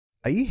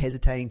Are you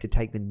hesitating to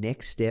take the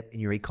next step in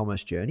your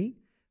e-commerce journey?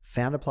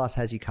 Founder Plus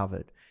has you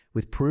covered.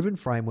 With proven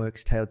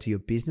frameworks tailored to your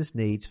business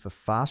needs for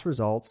fast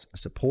results, a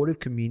supportive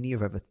community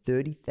of over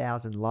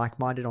 30,000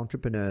 like-minded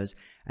entrepreneurs,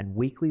 and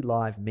weekly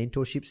live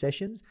mentorship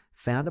sessions,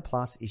 Founder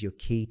Plus is your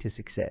key to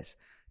success.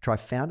 Try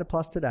Founder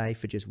Plus today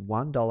for just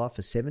 $1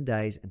 for 7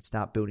 days and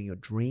start building your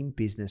dream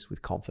business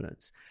with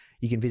confidence.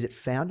 You can visit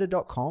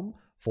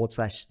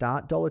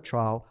founder.com/start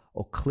 $1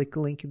 or click the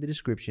link in the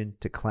description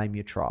to claim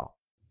your trial.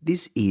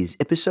 This is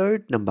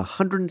episode number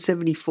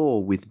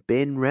 174 with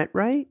Ben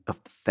Rattray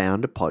of the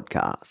Founder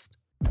Podcast.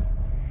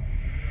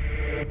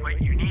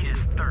 What you need is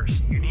thirst.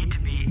 You need to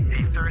be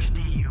a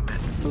thirsty human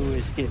who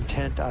is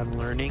intent on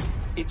learning.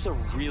 It's a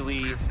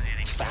really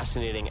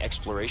fascinating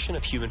exploration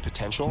of human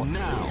potential.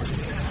 Now.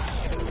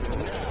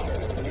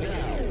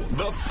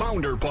 The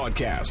Founder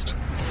Podcast.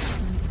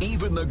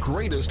 Even the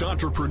greatest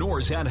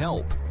entrepreneurs had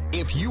help.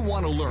 If you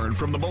want to learn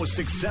from the most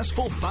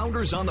successful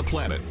founders on the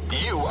planet,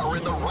 you are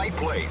in the right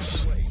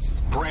place.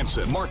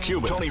 Branson, Mark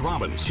Cuban, Tony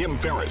Robbins, Tim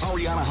Ferriss,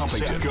 Ariana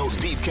Huffington, Seth Godin,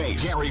 Steve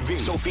Case, Gary Vee,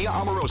 Sophia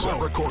Amoruso,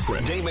 Barbara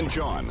Corcoran, Damon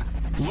John.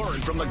 Learn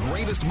from the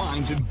greatest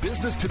minds in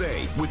business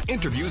today with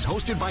interviews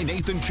hosted by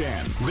Nathan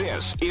Chan.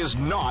 This is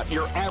not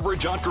your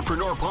average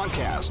entrepreneur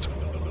podcast.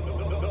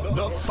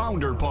 The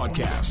Founder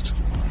Podcast.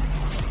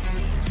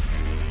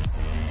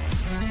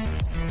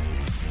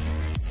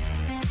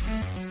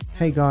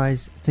 Hey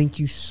guys, thank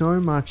you so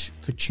much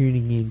for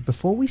tuning in.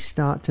 Before we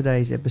start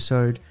today's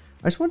episode,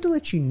 I just want to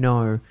let you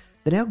know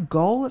that our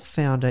goal at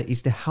Founder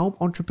is to help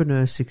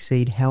entrepreneurs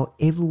succeed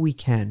however we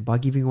can by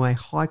giving away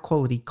high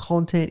quality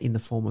content in the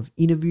form of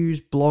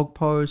interviews, blog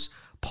posts,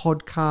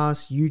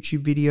 podcasts,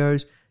 YouTube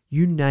videos,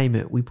 you name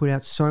it. We put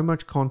out so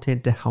much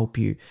content to help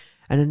you.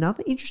 And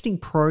another interesting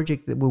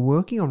project that we're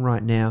working on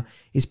right now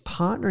is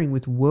partnering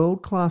with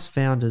world-class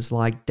founders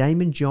like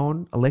Damon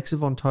John, Alexa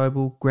Von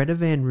Tobel, Greta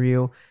Van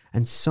Riel,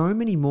 and so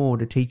many more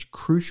to teach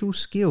crucial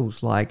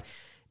skills like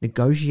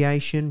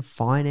negotiation,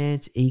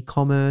 finance,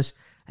 e-commerce,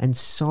 and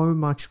so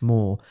much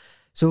more.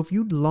 So if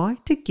you'd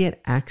like to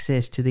get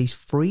access to these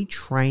free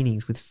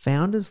trainings with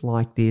founders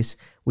like this,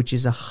 which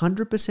is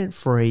 100%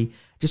 free,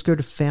 just go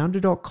to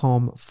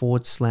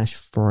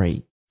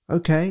founder.com/free.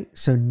 Okay,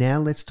 so now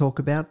let's talk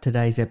about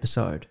today's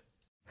episode.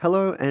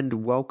 Hello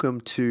and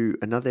welcome to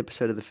another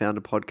episode of the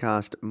Founder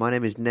Podcast. My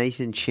name is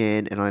Nathan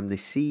Chan and I'm the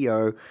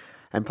CEO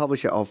and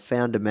publisher of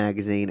Founder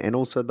Magazine and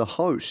also the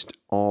host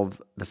of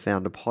the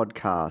Founder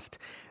Podcast.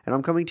 And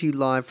I'm coming to you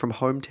live from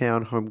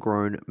hometown,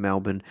 homegrown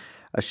Melbourne,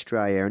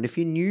 Australia. And if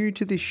you're new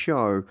to this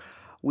show,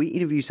 we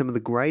interview some of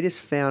the greatest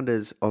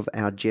founders of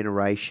our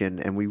generation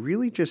and we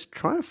really just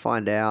try to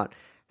find out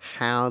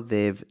how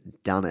they've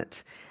done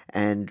it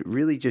and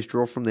really just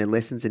draw from their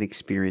lessons and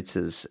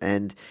experiences.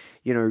 And,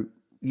 you know,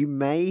 you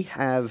may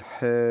have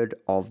heard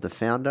of the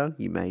founder,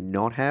 you may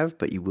not have,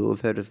 but you will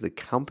have heard of the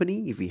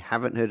company. If you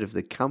haven't heard of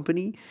the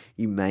company,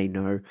 you may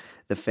know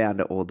the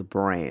founder or the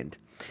brand.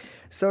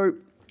 So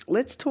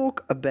let's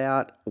talk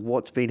about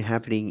what's been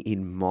happening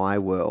in my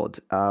world.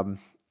 I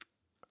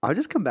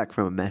just come back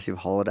from a massive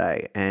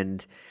holiday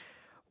and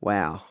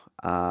wow,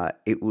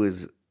 it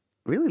was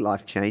really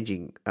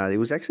life-changing. It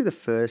was actually the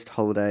first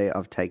holiday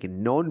I've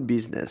taken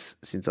non-business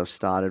since I've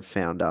started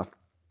Founder.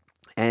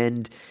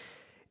 And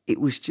it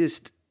was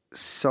just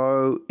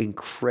so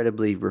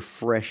incredibly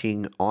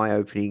refreshing,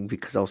 eye-opening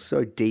because I was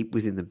so deep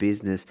within the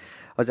business.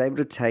 I was able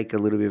to take a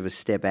little bit of a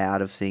step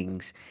out of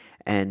things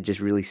and just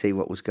really see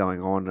what was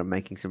going on and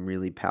making some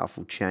really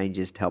powerful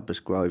changes to help us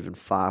grow even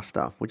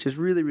faster, which is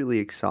really, really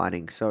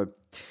exciting. So,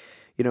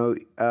 you know,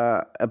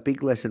 a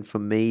big lesson for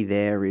me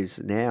there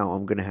is now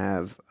I'm going to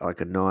have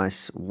like a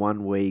nice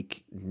 1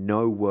 week,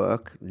 no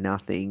work,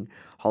 nothing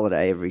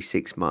holiday every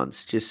 6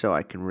 months just so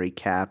I can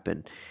recap.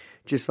 And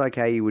just like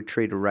how you would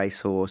treat a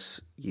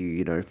racehorse,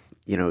 you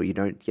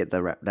don't get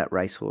that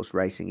racehorse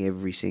racing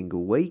every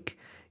single week.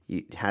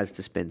 It has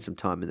to spend some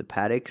time in the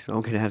paddock, so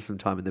I'm going to have some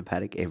time in the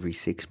paddock every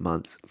 6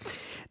 months.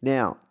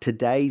 Now,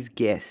 today's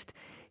guest,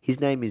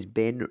 his name is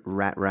Ben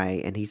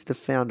Rattray, and he's the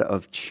founder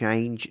of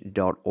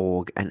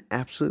Change.org, an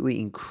absolutely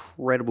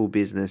incredible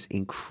business,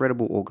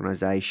 incredible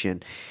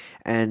organization,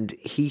 and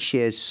he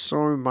shares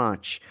so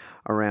much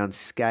around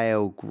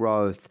scale,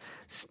 growth,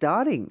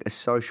 starting a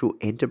social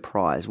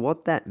enterprise,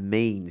 what that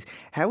means,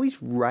 how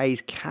he's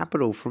raised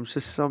capital from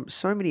so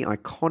many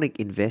iconic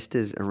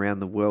investors around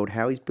the world,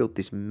 how he's built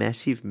this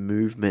massive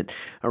movement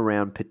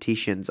around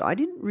petitions. I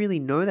didn't really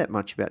know that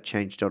much about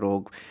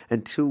Change.org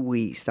until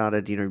we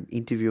started,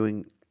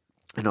 interviewing,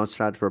 and I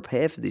started to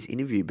prepare for this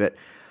interview, but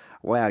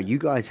wow, you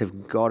guys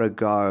have got to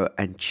go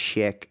and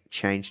check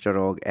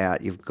Change.org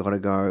out. You've got to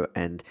go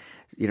and,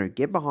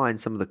 get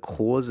behind some of the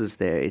causes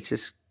there. It's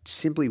just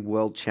simply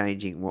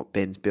world-changing what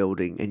Ben's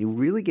building, and you'll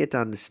really get to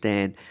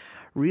understand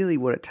really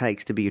what it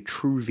takes to be a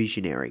true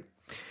visionary.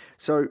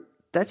 So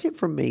that's it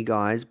from me,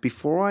 guys.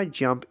 Before I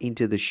jump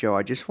into the show,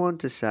 I just want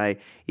to say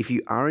if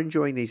you are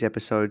enjoying these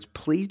episodes,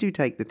 please do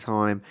take the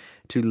time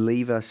to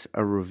leave us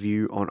a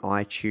review on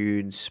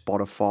iTunes,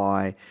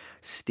 Spotify,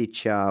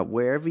 Stitcher,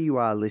 wherever you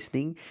are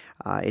listening.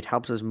 It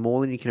helps us more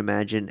than you can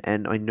imagine.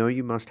 And I know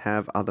you must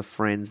have other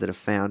friends that are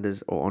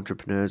founders or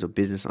entrepreneurs or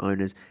business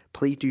owners.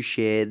 Please do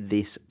share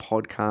this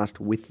podcast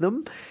with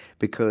them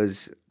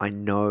because I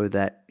know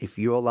that if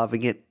you're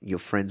loving it, your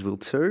friends will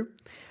too.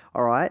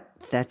 All right,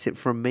 that's it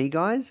from me,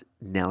 guys.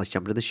 Now let's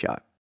jump into the show.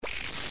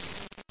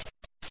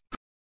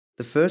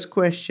 The first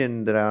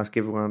question that I ask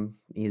everyone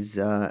is,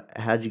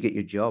 how did you get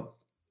your job?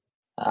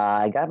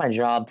 I got my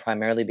job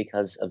primarily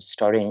because of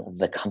starting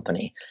the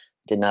company.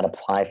 Did not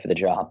apply for the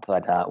job,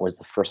 but was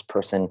the first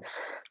person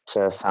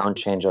to found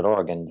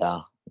Change.org. And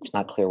it's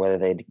not clear whether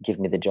they'd give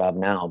me the job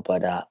now,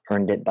 but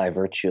earned it by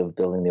virtue of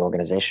building the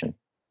organization.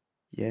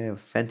 Yeah,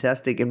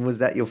 fantastic. And was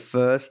that your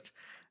first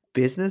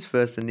business,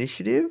 first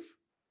initiative?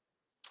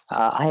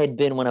 I had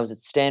been, when I was at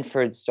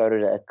Stanford,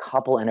 started a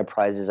couple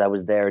enterprises. I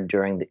was there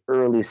during the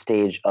early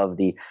stage of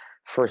the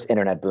first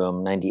internet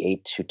boom,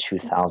 98 to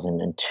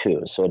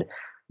 2002. So I'd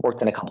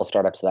worked in a couple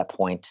startups at that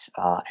point,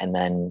 and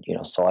then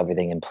saw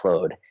everything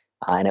implode.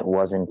 And it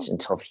wasn't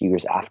until a few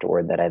years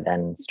afterward that I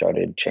then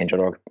started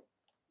Change.org.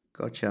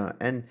 Gotcha.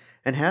 And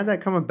how did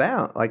that come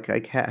about?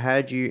 Like how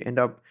did you end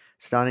up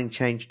starting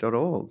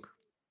Change.org?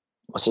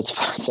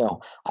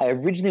 So I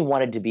originally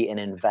wanted to be an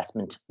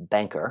investment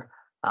banker,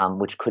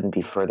 which couldn't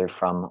be further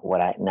from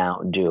what I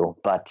now do.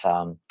 But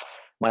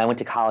when I went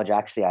to college,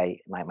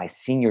 actually, my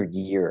senior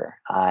year,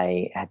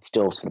 I had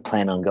still sort of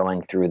planned on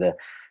going through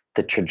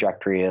the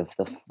trajectory of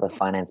the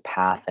finance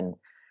path. And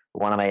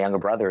one of my younger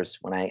brothers,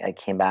 when I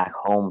came back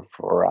home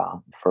for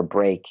a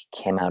break,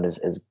 came out as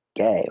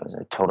gay. It was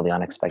a totally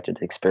unexpected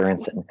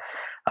experience and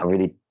a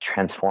really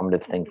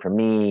transformative thing for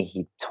me.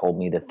 He told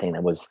me the thing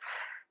that was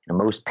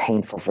most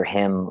painful for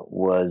him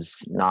was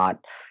not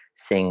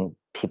seeing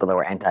people that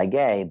were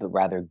anti-gay, but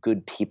rather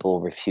good people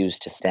refuse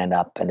to stand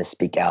up and to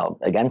speak out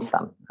against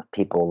them.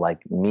 People like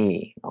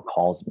me,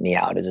 calls me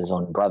out as his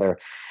own brother.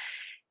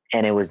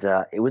 And it was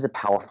a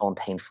powerful and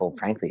painful,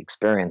 frankly,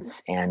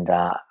 experience. And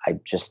I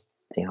just,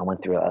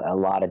 went through a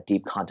lot of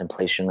deep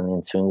contemplation in the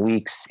ensuing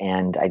weeks,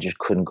 and I just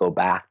couldn't go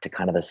back to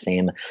kind of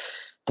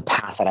the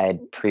path that I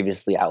had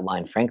previously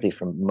outlined, frankly,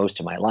 for most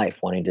of my life,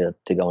 wanting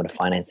to go into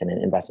finance and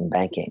investment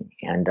banking.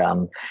 And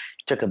it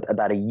took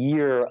about a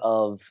year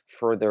of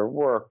further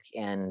work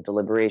and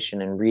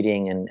deliberation and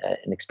reading and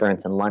an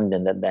experience in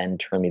London that then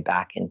turned me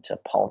back into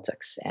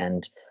politics.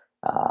 And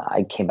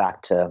I came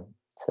back to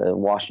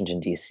Washington,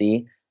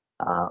 D.C.,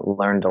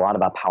 learned a lot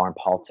about power and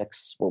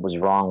politics, what was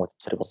wrong with the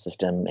political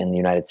system in the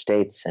United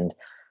States, and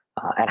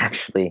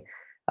actually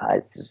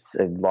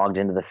logged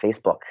into the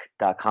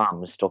Facebook.com. It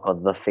was still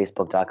called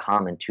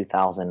thefacebook.com in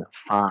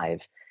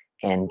 2005,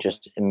 and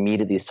just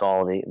immediately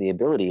saw the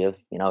ability of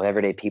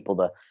everyday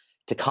people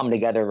to come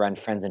together around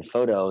friends and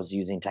photos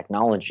using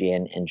technology,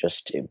 and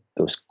just it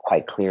was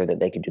quite clear that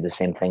they could do the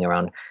same thing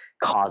around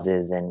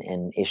causes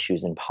and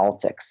issues in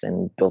politics,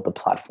 and built the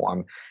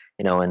platform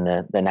in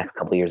the next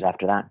couple of years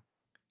after that.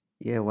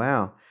 Yeah,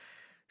 wow.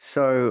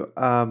 So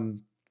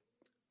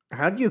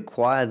how do you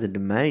acquire the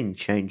domain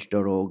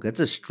change.org? That's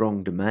a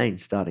strong domain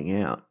starting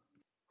out.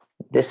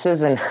 This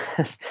is an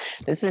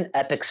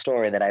epic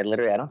story that I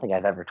don't think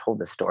I've ever told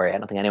this story. I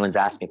don't think anyone's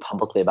asked me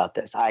publicly about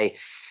this.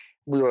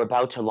 We were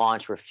about to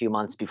launch for a few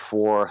months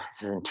before.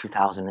 This is in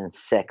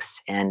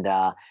 2006, and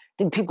I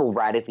think people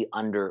radically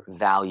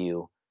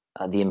undervalue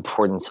the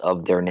importance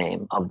of their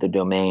name, of the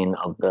domain,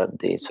 of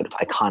the sort of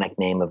iconic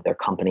name of their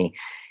company.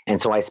 And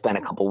so I spent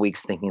a couple of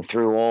weeks thinking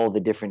through all the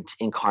different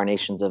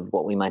incarnations of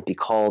what we might be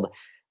called.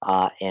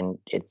 And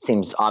it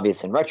seems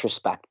obvious in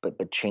retrospect,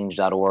 but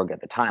change.org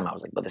at the time, I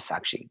was like, well, this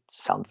actually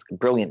sounds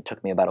brilliant. It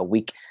took me about a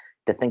week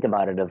to think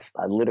about it.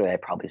 Literally, I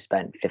probably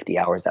spent 50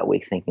 hours that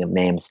week thinking of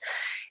names.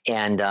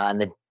 And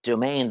the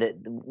domain that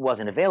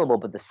wasn't available,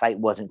 but the site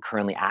wasn't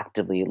currently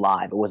actively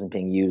live. It wasn't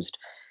being used.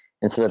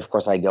 And so, of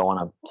course, I go on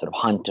a sort of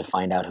hunt to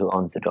find out who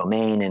owns the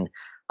domain. And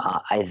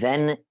I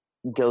then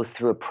go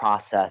through a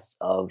process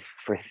of,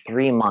 for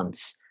 3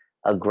 months,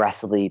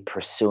 aggressively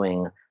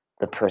pursuing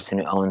the person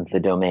who owns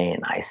the domain.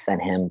 I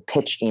sent him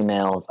pitch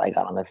emails. I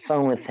got on the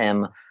phone with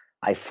him.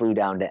 I flew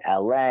down to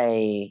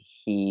LA.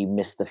 He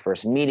missed the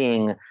first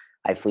meeting.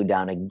 I flew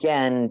down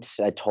again.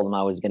 I told him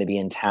I was going to be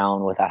in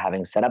town without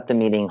having set up the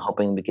meeting,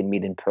 hoping we could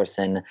meet in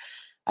person.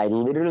 I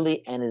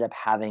literally ended up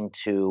having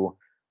to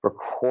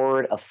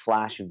record a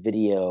flash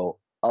video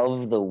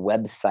of the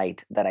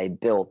website that I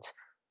built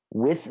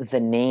with the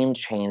name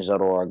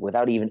change.org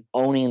without even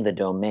owning the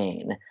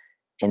domain,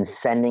 and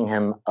sending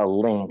him a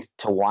link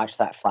to watch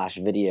that flash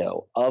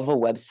video of a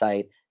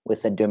website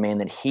with a domain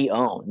that he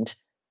owned,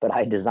 but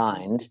I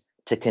designed,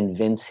 to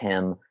convince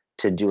him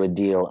to do a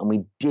deal. And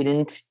we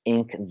didn't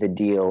ink the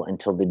deal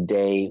until the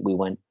day we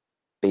went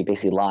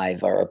basically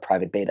live, or a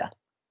private beta.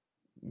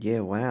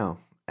 Yeah, wow.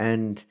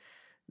 And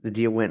the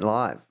deal went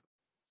live.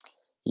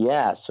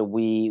 Yeah, so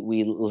we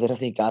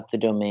literally got the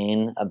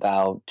domain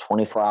about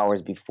 24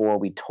 hours before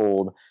we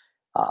told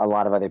a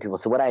lot of other people.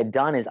 So what I had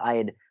done is I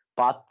had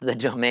bought the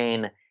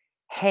domain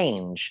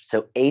Hange,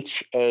 so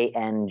HANGE.org.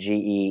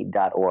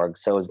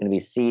 So it was going to be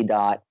c.hange.org.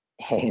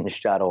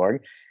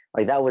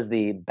 Like that was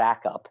the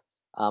backup.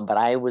 But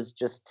I was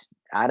just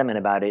adamant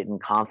about it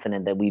and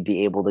confident that we'd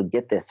be able to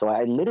get this. So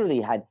I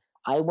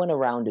went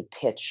around to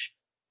pitch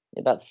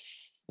about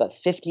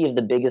 50 of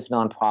the biggest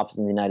nonprofits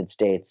in the United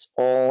States,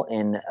 all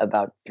in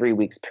about 3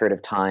 weeks period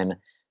of time,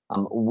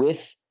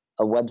 with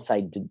a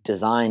website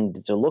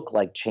designed to look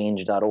like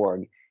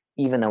change.org,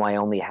 even though I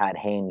only had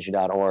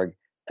hange.org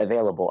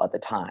available at the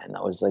time.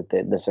 That was like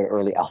the sort of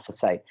early alpha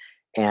site.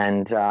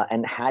 And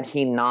had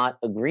he not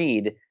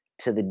agreed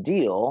to the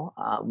deal,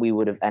 we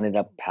would have ended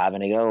up having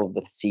to go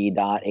with c.hange.org,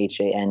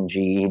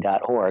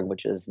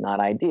 which is not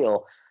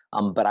ideal.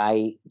 But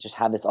I just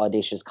had this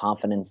audacious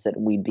confidence that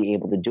we'd be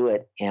able to do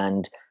it.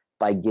 And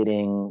by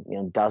getting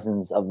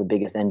dozens of the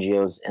biggest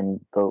NGOs in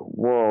the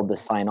world to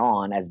sign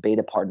on as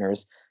beta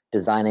partners,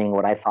 designing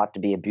what I thought to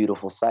be a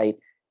beautiful site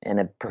in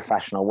a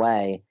professional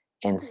way,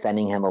 and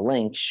sending him a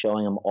link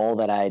showing him all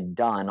that I had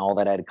done, all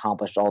that I'd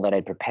accomplished, all that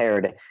I'd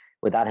prepared,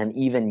 without him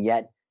even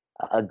yet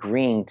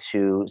agreeing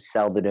to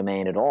sell the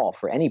domain at all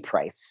for any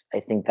price. I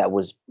think that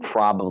was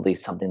probably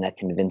something that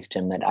convinced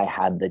him that I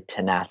had the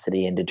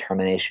tenacity and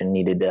determination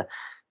needed to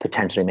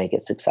potentially make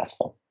it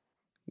successful.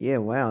 Yeah,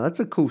 wow, that's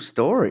a cool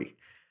story.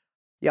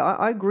 Yeah,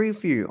 I agree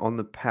with you on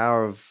the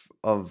power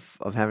of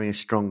having a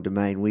strong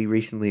domain. We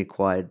recently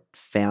acquired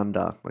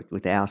Founder, like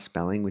with our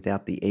spelling,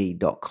 without the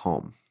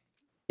e.com.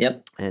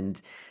 Yep.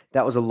 And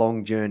that was a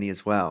long journey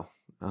as well.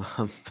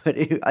 But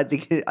I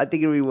think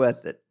it'll be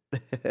worth it.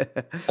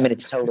 I mean,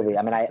 it's totally.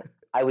 I mean,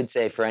 I would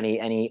say for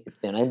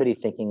anybody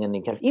thinking in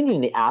the kind of even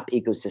in the app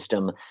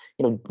ecosystem,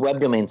 web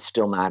domains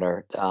still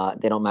matter.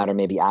 They don't matter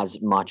maybe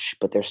as much,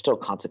 but they're still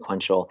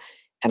consequential.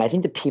 And I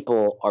think that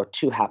people are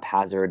too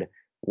haphazard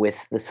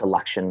with the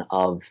selection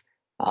of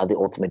the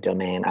ultimate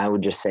domain. I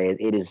would just say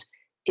it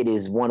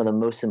is one of the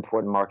most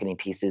important marketing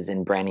pieces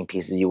and branding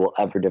pieces you will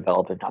ever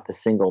develop, if not the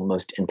single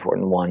most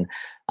important one,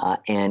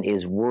 and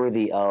is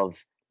worthy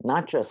of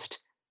not just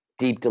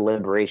deep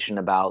deliberation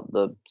about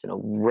the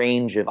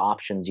range of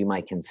options you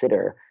might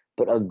consider,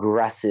 but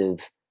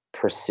aggressive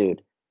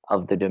pursuit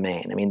of the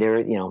domain. I mean,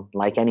 there,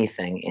 like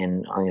anything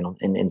in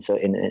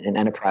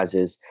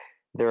enterprises,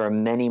 there are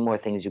many more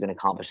things you can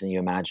accomplish than you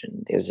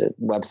imagine. There's a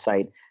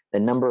website, the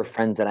number of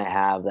friends that I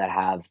have that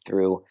have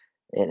through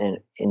an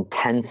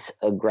intense,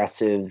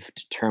 aggressive,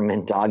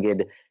 determined,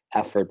 dogged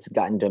efforts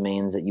gotten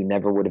domains that you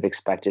never would have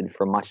expected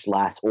for much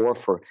less, or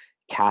for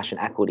cash and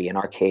equity. In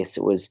our case,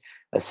 it was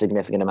a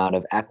significant amount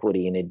of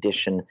equity in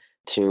addition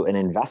to an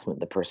investment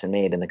the person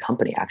made in the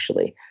company,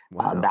 actually.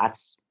 Wow.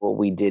 That's what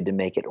we did to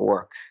make it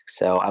work.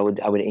 So I would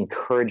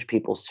encourage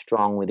people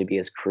strongly to be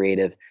as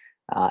creative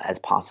as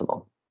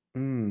possible.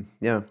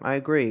 Yeah, I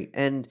agree.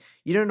 And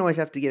you don't always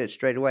have to get it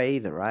straight away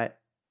either, right?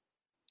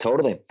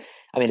 Totally.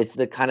 I mean, it's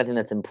the kind of thing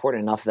that's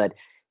important enough that,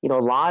 a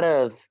lot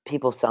of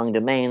people selling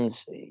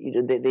domains,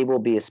 they will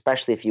be,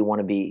 especially if you want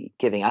to be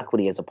giving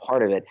equity as a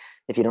part of it,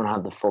 if you don't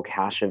have the full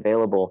cash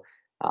available,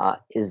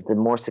 is the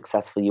more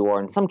successful you are.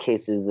 In some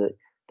cases,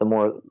 the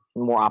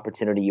more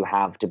opportunity you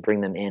have to bring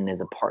them in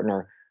as a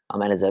partner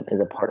and as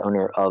a part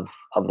owner of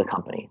the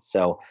company.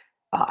 So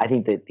I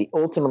think that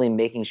ultimately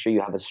making sure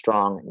you have a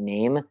strong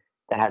name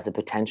that has the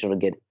potential to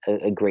get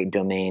a great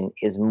domain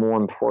is more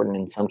important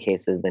in some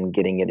cases than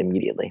getting it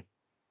immediately.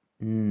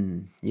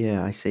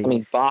 Yeah, I see. I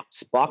mean,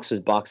 Box was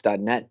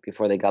box.net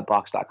before they got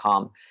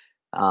box.com.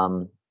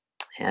 And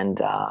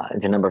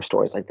it's a number of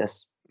stories like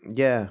this.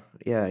 Yeah.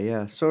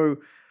 So,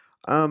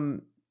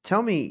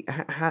 tell me,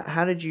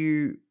 how did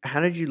you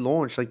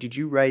launch? Like, did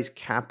you raise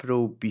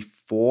capital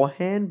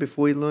beforehand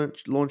before you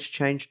launched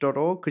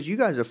change.org? Because you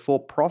guys are for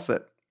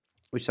profit,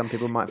 which some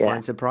people might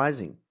find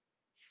surprising.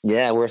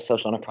 Yeah, we're a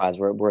social enterprise.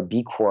 We're a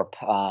B Corp,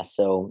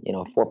 so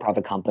a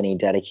for-profit company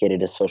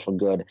dedicated to social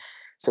good.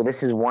 So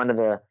this is one of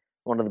the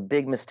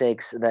big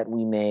mistakes that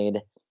we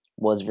made,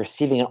 was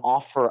receiving an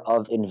offer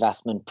of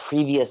investment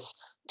previous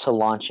to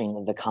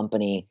launching the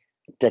company,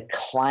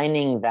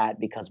 declining that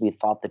because we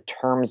thought the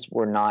terms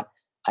were not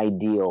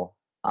ideal,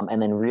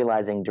 and then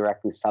realizing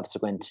directly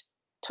subsequent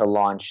to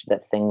launch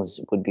that things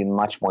would be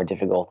much more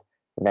difficult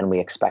than we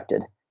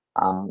expected.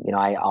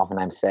 I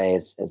oftentimes say,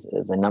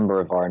 as a number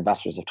of our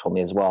investors have told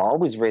me as well,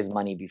 always raise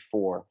money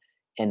before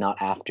and not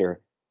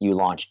after you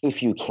launch,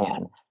 if you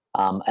can,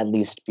 at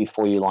least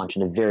before you launch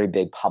in a very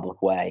big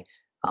public way,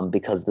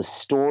 because the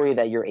story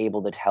that you're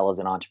able to tell as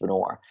an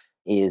entrepreneur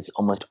is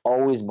almost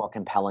always more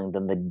compelling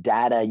than the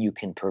data you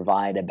can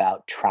provide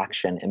about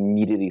traction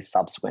immediately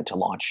subsequent to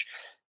launch.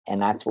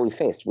 And that's what we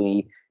faced.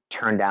 We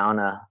turned down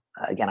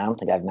again, I don't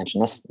think I've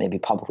mentioned this maybe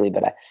publicly,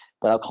 but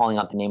without calling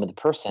out the name of the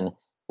person,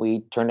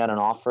 we turned down an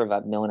offer of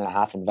 $1.5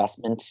 million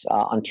investment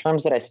on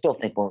terms that I still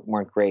think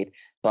weren't great,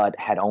 but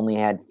had only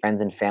had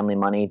friends and family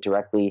money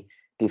directly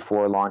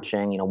before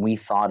launching. We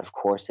thought, of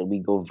course, that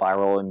we'd go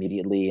viral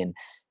immediately and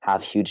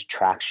have huge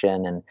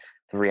traction. And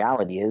the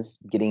reality is,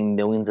 getting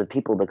millions of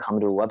people to come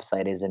to a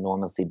website is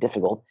enormously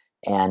difficult.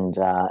 And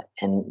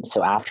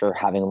so after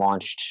having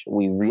launched,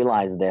 we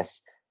realized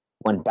this,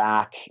 went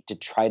back to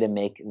try to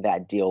make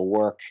that deal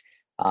work.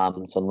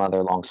 So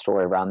another long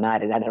story around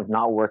that. It ended up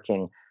not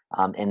working.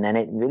 And then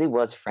it really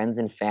was friends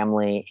and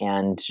family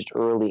and just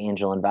early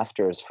angel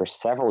investors for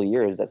several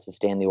years that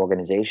sustained the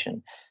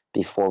organization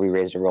before we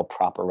raised a real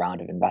proper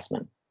round of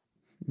investment.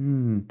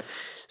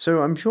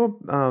 So I'm sure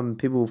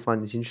people will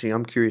find this interesting.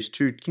 I'm curious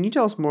too. Can you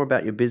tell us more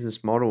about your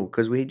business model?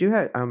 Because we do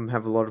have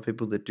a lot of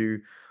people that do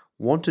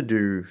want to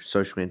do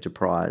social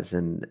enterprise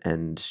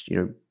and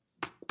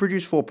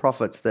produce for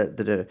profits that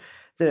are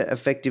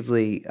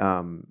effectively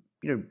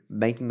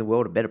making the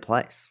world a better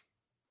place.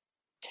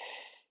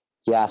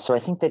 Yeah, so I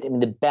think that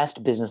the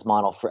best business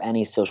model for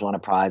any social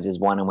enterprise is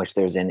one in which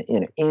there's an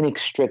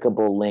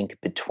inextricable link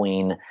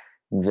between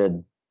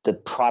the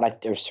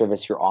product or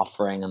service you're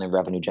offering and the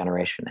revenue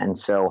generation. And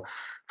so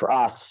for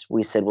us,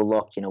 we said, well,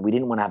 look, we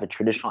didn't want to have a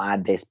traditional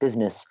ad-based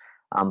business,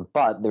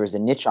 but there was a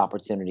niche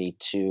opportunity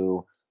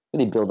to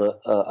really build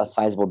a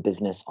sizable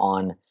business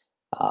on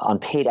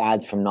paid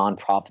ads from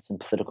nonprofits and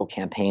political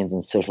campaigns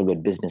and social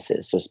good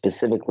businesses. So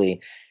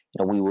specifically,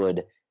 we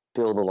would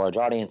build a large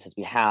audience as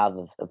we have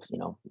of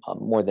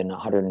more than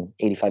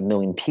 185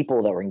 million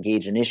people that were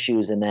engaged in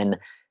issues, and then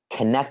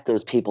connect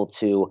those people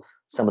to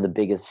some of the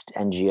biggest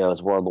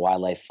NGOs, World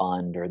Wildlife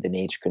Fund or the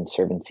Nature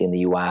Conservancy in the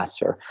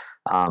US or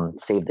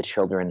Save the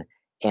Children,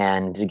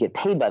 and to get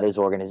paid by those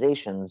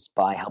organizations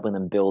by helping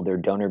them build their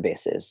donor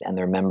bases and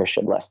their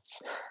membership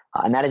lists.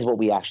 And that is what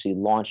we actually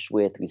launched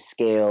with. We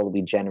scaled,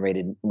 we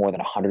generated more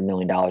than $100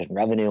 million in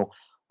revenue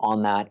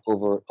on that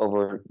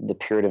over the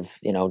period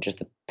of just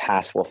the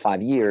past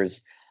 5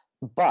 years.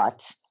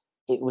 But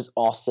it was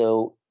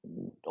also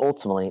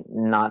ultimately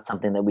not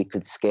something that we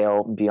could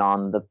scale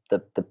beyond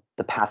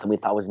the path that we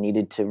thought was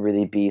needed to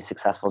really be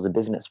successful as a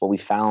business. What we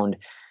found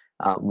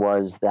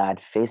was that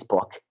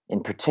Facebook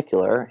in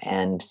particular,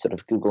 and sort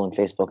of Google and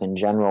Facebook in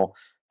general,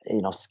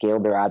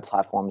 scaled their ad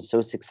platforms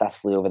so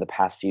successfully over the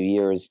past few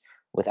years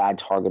with ad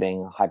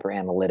targeting, hyper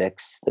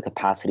analytics, the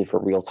capacity for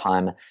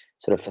real-time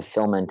sort of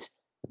fulfillment,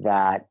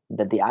 that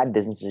the ad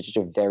business is just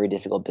a very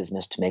difficult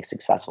business to make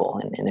successful,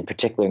 and in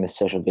particular in the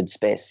social good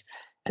space.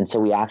 And so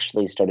we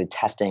actually started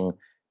testing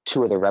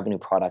two other revenue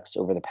products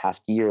over the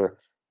past year.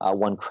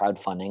 One,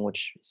 crowdfunding,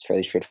 which is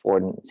fairly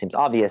straightforward and it seems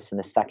obvious. And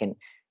the second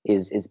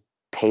is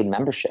paid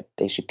membership,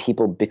 basically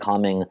people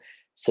becoming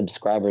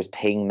subscribers,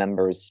 paying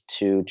members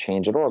to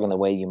Change.org in the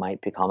way you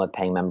might become a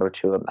paying member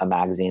to a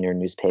magazine or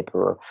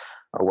newspaper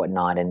or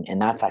whatnot.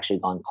 And that's actually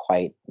gone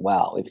quite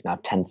well. We've now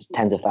tens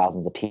of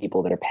thousands of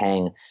people that are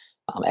paying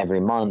every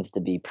month to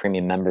be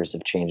premium members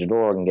of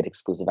Change.org and get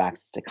exclusive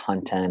access to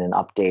content and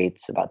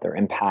updates about their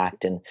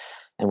impact. And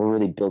we're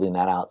really building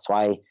that out. So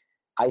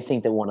I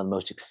think that one of the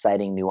most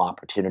exciting new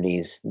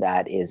opportunities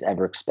that is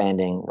ever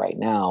expanding right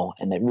now,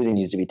 and that really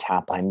needs to be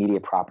tapped by media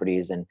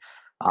properties and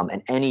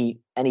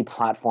any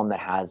platform that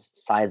has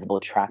sizable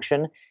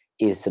traction,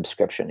 is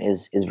subscription,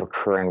 is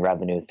recurring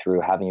revenue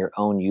through having your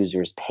own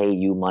users pay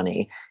you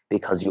money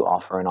because you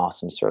offer an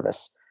awesome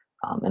service.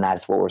 And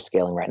that's what we're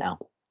scaling right now.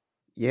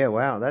 Yeah,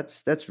 wow,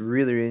 that's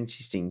really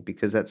interesting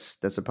because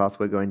that's a path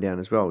we're going down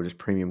as well. Just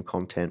premium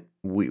content.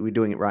 We're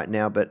doing it right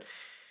now, but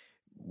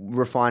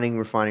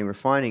refining.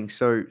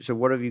 So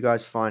what have you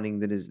guys finding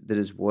that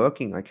is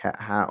working? Like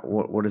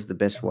what is the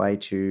best way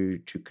to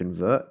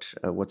convert?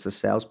 What's the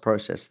sales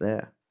process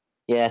there?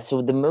 Yeah,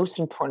 so the most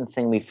important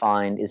thing we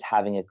find is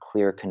having a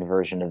clear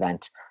conversion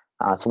event.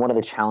 So one of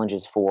the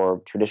challenges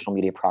for traditional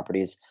media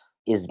properties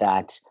is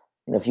that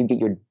if you get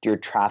your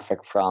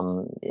traffic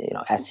from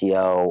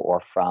SEO or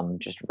from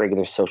just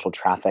regular social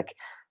traffic,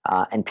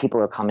 and people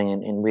are coming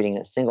in and reading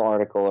a single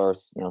article or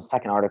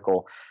second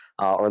article,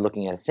 or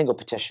looking at a single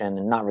petition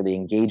and not really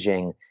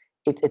engaging,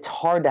 it's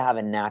hard to have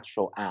a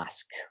natural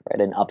ask,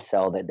 right? An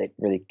upsell that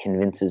really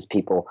convinces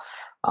people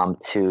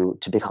to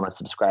become a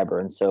subscriber.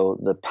 And so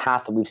the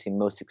path that we've seen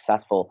most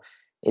successful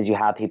is you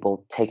have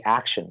people take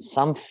action,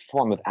 some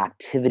form of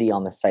activity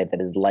on the site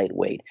that is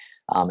lightweight.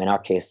 In our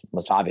case, the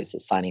most obvious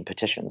is signing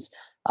petitions,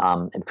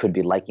 and could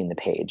be liking the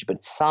page,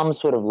 but some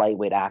sort of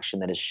lightweight action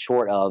that is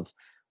short of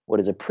what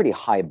is a pretty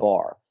high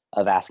bar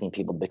of asking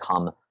people to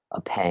become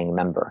a paying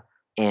member.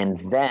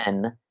 And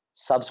then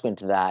subsequent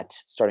to that,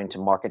 starting to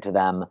market to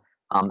them,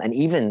 and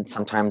even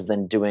sometimes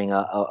then doing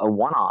a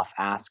one-off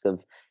ask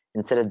of,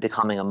 instead of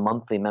becoming a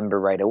monthly member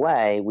right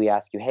away, we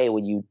ask you, hey,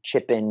 will you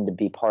chip in to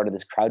be part of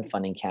this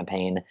crowdfunding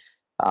campaign?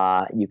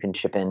 You can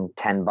chip in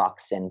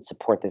 $10 and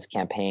support this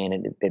campaign,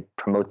 and it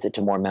promotes it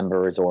to more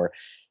members, or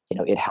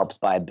it helps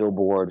buy a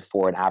billboard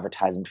for an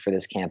advertisement for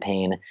this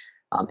campaign.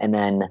 And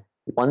then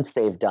once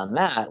they've done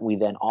that, we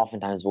then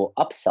oftentimes will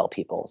upsell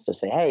people. So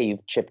say, hey,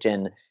 you've chipped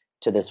in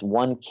to this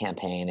one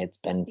campaign, it's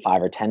been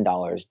 $5 or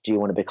 $10. Do you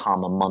want to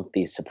become a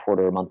monthly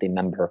supporter, a monthly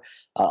member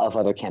of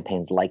other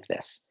campaigns like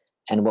this?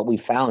 And what we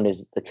found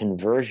is the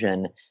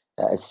conversion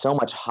is so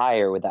much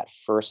higher with that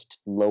first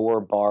lower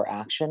bar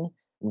action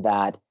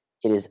that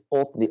it is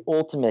the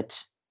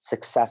ultimate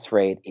success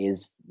rate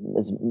is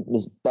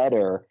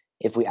better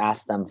if we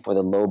ask them for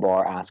the low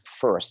bar ask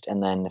first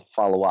and then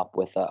follow up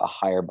with a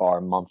higher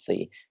bar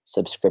monthly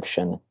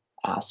subscription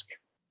ask.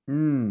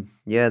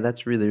 Yeah,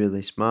 that's really,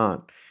 really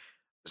smart.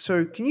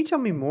 So can you tell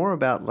me more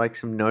about like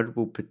some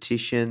notable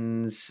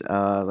petitions?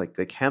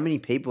 Like how many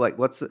people? Like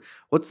what's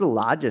the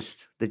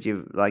largest that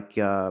you've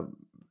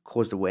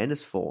caused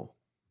awareness for?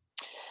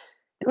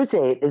 There's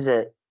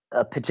a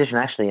petition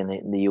actually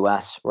in the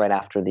U.S. right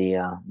after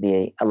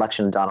the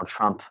election of Donald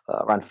Trump,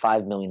 around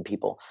 5 million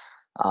people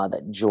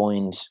that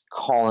joined,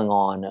 calling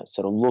on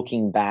sort of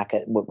looking back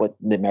at what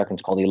the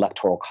Americans call the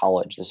Electoral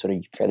College, the sort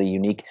of fairly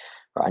unique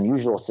or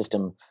unusual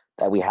system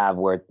that we have,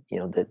 where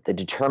the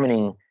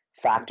determining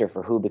factor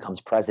for who becomes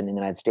president in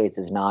the United States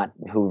is not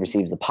who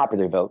receives the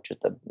popular vote,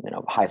 just the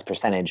highest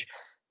percentage,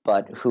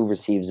 but who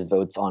receives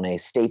votes on a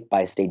state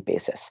by state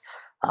basis.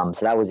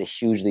 So that was a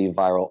hugely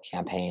viral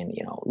campaign.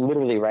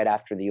 Literally right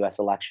after the U.S.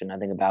 election, I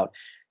think about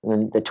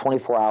the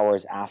 24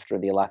 hours after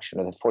the election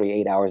or the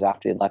 48 hours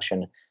after the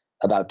election,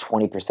 about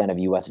 20% of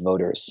U.S.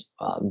 voters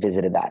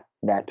visited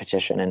that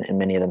petition, and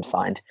many of them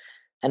signed.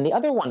 And the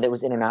other one that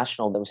was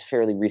international, that was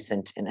fairly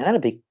recent and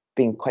ended up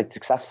being quite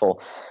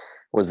successful,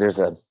 was there's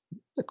a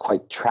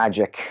quite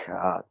tragic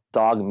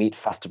dog meat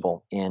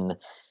festival in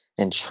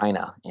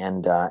China.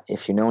 And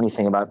if you know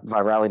anything about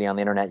virality on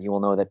the internet, you will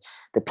know that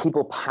the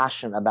people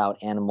passionate about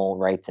animal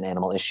rights and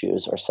animal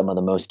issues are some of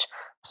the most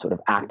sort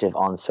of active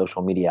on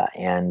social media.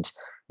 And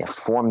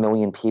 4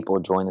 million people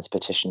joined this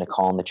petition to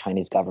call on the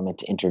Chinese government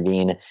to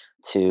intervene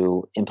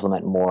to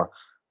implement more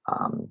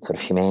sort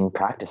of humane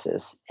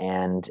practices.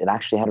 And it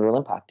actually had a real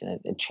impact, and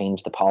it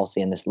changed the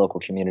policy in this local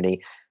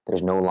community.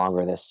 There's no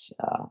longer this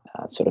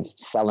sort of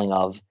selling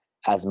of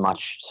as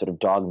much sort of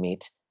dog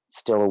meat.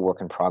 Still a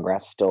work in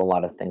progress, still a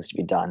lot of things to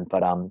be done.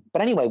 But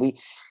anyway,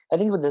 I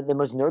think the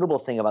most notable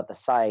thing about the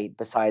site,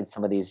 besides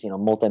some of these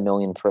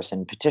multi-million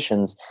person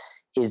petitions,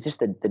 is just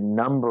the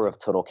number of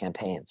total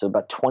campaigns. So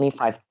about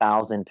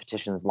 25,000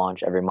 petitions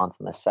launch every month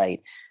on the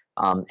site.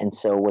 And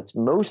so what's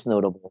most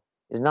notable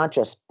is not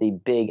just the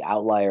big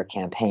outlier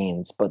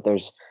campaigns, but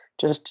there's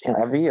just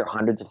every year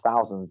hundreds of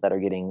thousands that are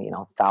getting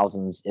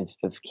thousands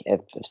of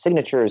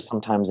signatures,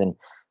 sometimes in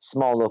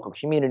small local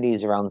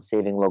communities around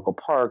saving local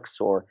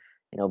parks, or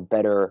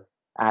better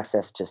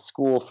access to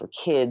school for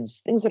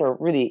kids, things that are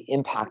really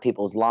impact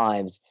people's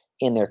lives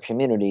in their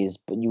communities,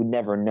 but you would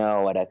never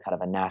know at a kind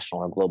of a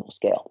national or global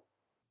scale.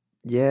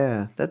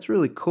 Yeah, that's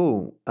really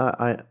cool.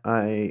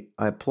 I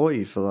applaud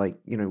you for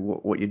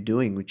what you're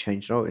doing with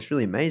Change.org. It's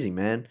really amazing,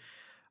 man.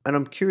 And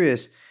I'm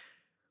curious,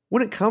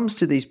 when it comes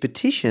to these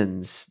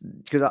petitions,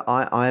 because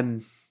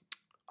I'm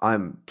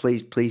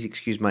please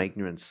excuse my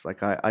ignorance.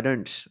 Like I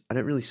don't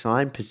really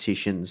sign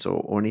petitions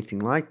or anything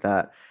like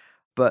that.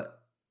 But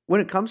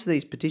when it comes to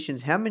these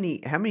petitions, how many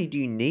do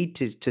you need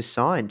to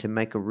sign to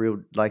make a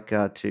real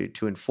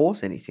to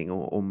enforce anything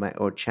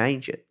or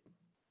change it?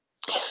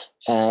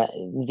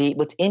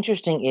 What's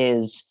interesting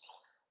is,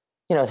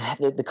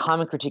 the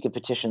common critique of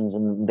petitions,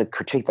 and the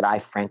critique that I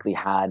frankly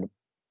had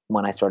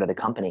when I started the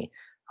company,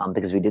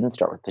 because we didn't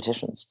start with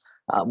petitions,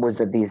 was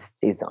that these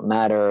don't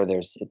matter.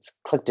 It's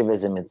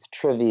clicktivism. It's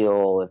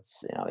trivial.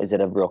 Is it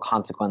a real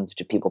consequence?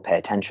 Do people pay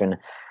attention?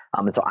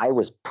 And so I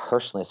was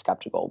personally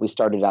skeptical. We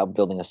started out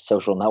building a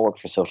social network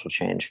for social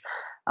change.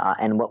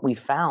 And what we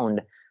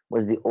found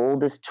was the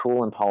oldest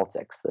tool in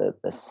politics,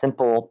 the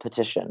simple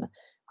petition.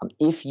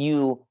 If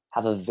you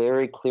have a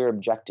very clear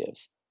objective,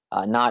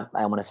 not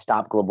I want to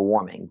stop global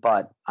warming,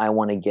 but I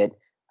want to get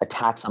a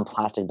tax on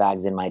plastic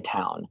bags in my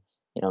town.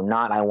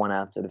 Not I want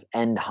to sort of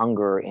end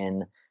hunger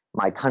in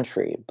my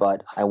country,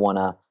 but I want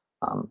to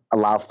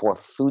allow for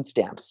food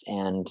stamps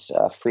and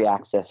free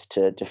access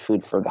to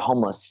food for the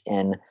homeless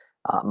in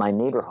my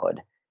neighborhood.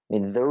 I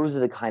mean, those are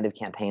the kind of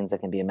campaigns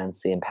that can be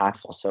immensely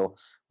impactful. So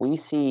we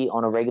see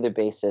on a regular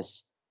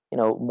basis,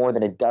 more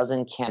than a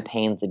dozen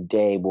campaigns a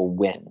day will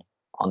win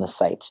on the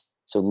site.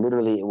 So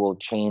literally it will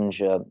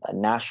change a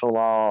national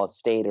law, a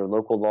state or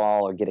local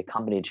law, or get a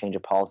company to change a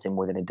policy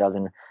more than a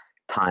dozen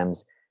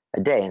times a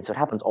day. And so it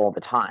happens all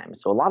the time.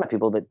 So a lot of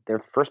people, that their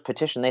first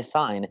petition they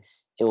sign,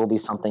 it will be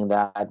something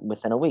that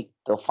within a week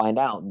they'll find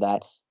out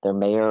that their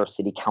mayor or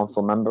city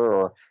council member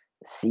or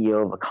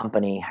CEO of a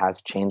company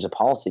has changed a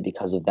policy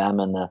because of them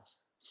and the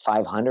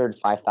 500,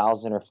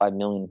 5,000, or 5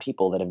 million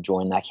people that have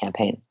joined that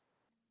campaign.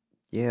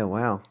 Yeah,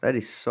 wow. That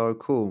is so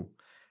cool.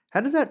 How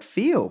does that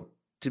feel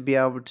to be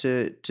able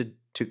to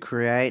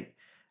create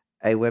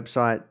a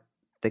website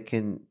that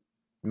can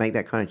make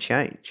that kind of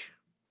change?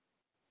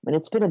 I mean,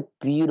 it's been a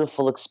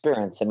beautiful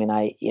experience. I mean,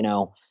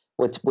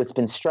 what's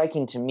been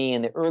striking to me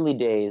in the early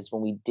days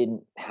when we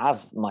didn't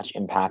have much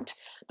impact,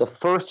 the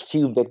first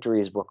few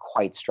victories were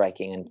quite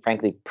striking and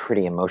frankly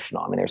pretty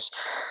emotional. I mean, there's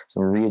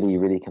some really,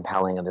 really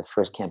compelling of the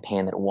first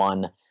campaign that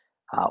won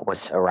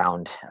was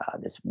around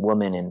this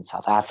woman in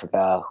South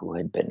Africa who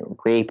had been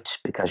raped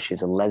because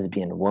she's a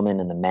lesbian woman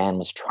and the man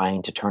was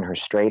trying to turn her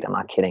straight. I'm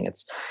not kidding.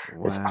 It's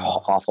this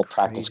awful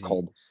practice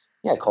called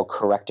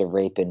corrective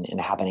rape and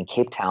happened in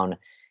Cape Town.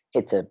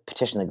 It's a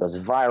petition that goes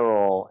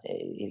viral.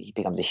 It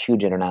becomes a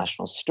huge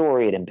international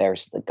story. It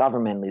embarrasses the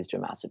government, leads to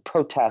a massive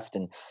protest,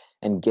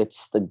 and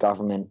gets the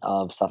government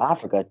of South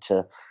Africa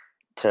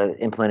to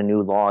implement a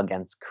new law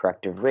against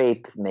corrective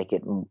rape, make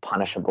it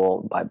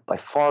punishable by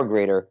far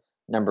greater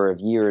number of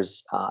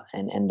years,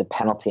 and the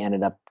penalty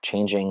ended up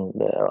changing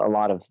a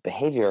lot of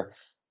behavior.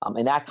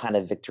 And that kind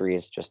of victory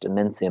is just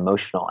immensely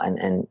emotional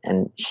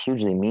and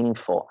hugely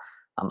meaningful.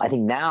 I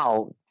think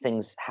now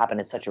things happen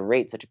at such a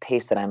rate, such a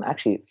pace that I'm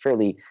actually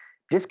fairly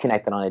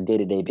disconnected on a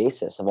day-to-day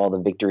basis of all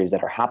the victories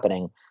that are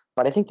happening.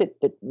 But I think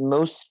that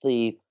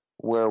mostly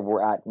where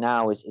we're at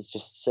now is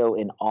just so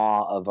in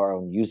awe of our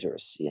own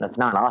users. It's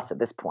not us at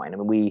this point. I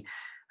mean,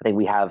 I think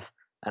we have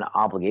an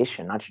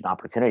obligation, not just an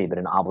opportunity, but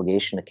an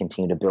obligation to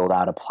continue to build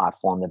out a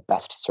platform that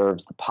best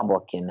serves the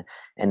public and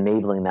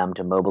enabling them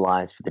to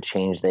mobilize for the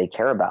change they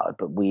care about.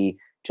 But we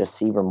just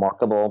see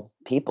remarkable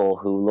people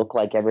who look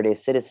like everyday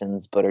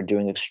citizens, but are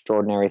doing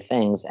extraordinary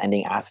things,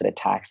 ending acid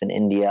attacks in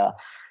India,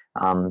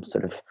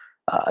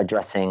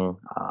 addressing,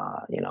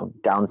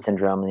 Down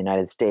syndrome in the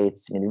United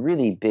States. I mean,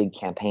 really big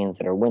campaigns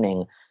that are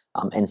winning.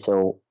 And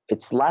so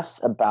it's less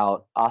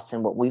about us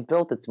and what we've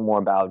built. It's more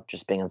about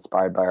just being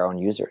inspired by our own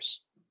users.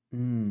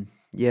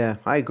 Yeah,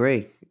 I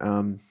agree.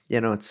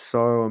 It's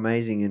so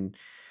amazing and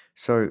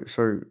so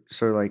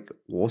like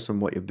awesome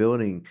what you're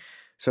building.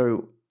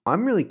 So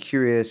I'm really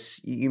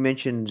curious. You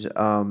mentioned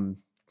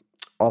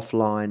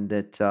offline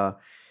that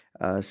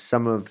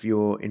some of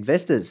your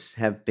investors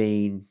have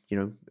been,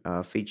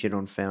 featured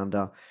on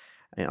Founder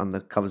on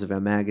the covers of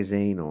our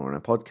magazine or on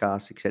a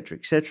podcast, etc.,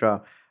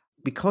 etc.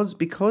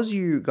 Because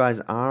you guys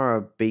are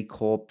a B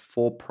Corp,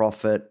 for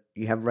profit,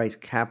 you have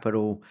raised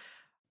capital.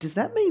 Does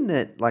that mean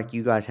that like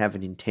you guys have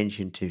an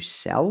intention to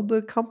sell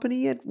the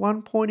company at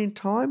one point in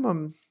time?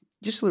 I'm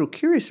just a little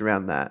curious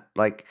around that.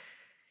 Like,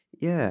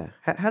 yeah,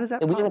 how does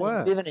that part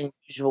work? We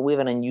have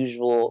an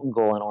unusual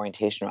goal and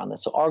orientation around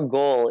this. So our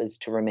goal is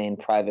to remain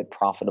private,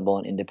 profitable,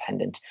 and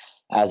independent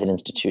as an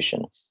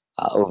institution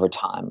over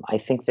time. I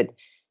think that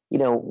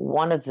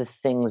one of the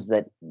things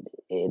that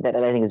I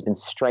think has been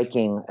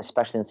striking,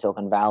 especially in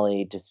Silicon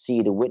Valley,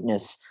 to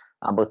witness.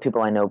 Both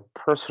people I know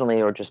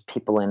personally or just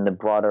people in the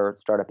broader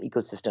startup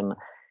ecosystem,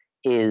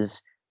 is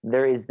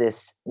there is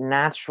this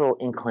natural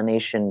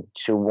inclination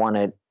to want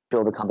to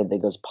build a company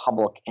that goes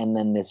public, and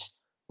then this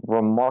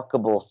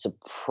remarkable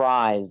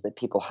surprise that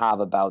people have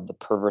about the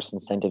perverse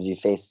incentives you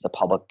face as a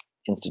public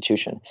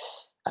institution.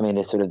 I mean,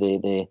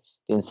 the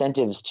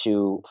incentives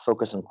to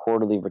focus on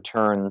quarterly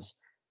returns,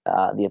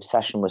 the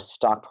obsession with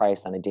stock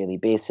price on a daily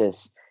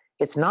basis.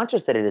 It's not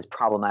just that it is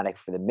problematic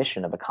for the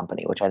mission of a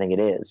company, which I think it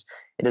is.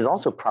 It is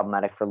also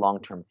problematic for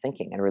long-term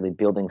thinking and really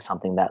building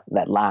something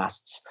that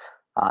lasts.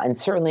 And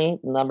certainly,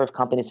 a number of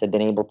companies have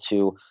been able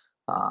to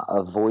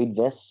avoid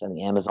this, and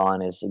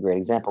Amazon is a great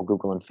example,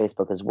 Google and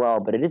Facebook as well.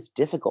 But it is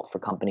difficult for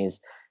companies,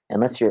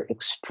 unless you're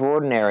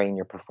extraordinary in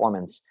your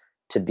performance,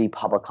 to be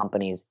public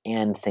companies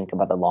and think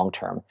about the long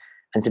term.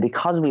 And so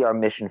because we are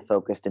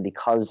mission-focused and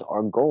because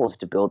our goal is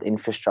to build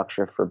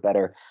infrastructure for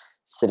better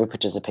civic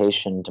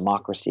participation,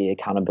 democracy,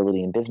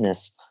 accountability in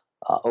business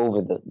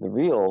over the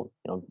real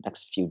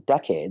next few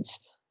decades,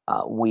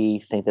 we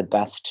think the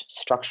best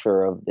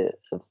structure of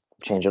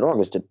Change.org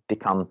is to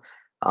become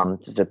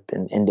just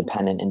an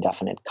independent,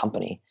 indefinite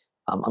company.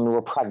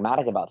 We're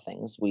pragmatic about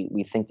things.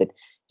 We think that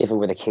if it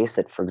were the case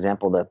that, for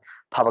example, the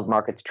public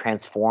markets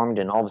transformed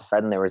and all of a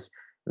sudden there was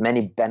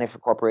many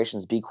benefit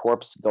corporations, B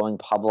Corps, going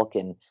public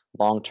and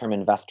long-term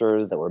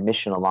investors that were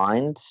mission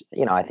aligned,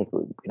 I think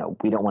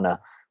we don't want to.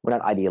 We're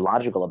not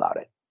ideological about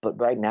it. But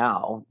right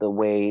now, the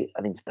way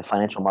I think the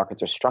financial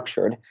markets are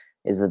structured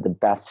is that the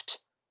best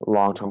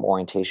long-term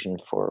orientation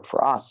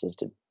for us is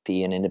to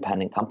be an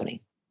independent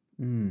company.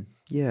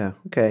 Yeah.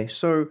 Okay.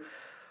 So,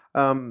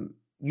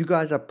 you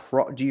guys are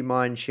do you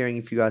mind sharing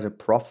if you guys are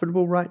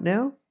profitable right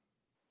now?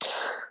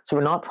 So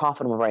we're not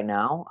profitable right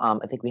now.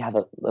 I think we have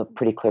a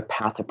pretty clear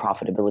path to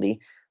profitability,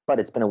 but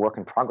it's been a work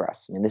in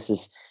progress. I mean, this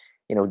is,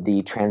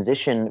 the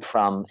transition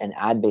from an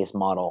ad-based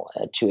model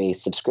to a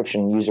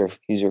subscription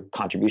user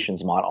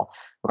contributions model,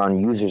 where our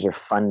users are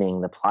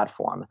funding the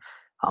platform.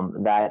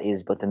 That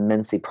is both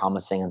immensely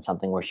promising and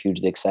something we're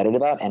hugely excited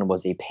about, and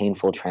was a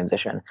painful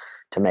transition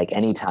to make.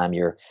 Anytime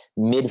you're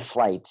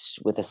mid-flight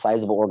with a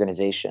sizable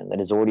organization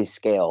that is already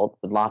scaled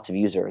with lots of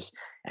users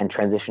and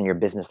transition your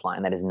business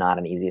line, that is not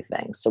an easy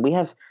thing. So we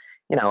have,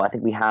 I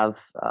think we have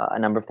a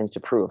number of things to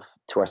prove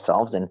to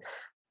ourselves, and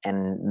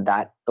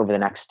that over the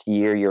next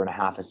year and a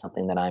half is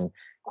something that I'm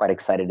quite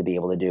excited to be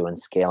able to do, in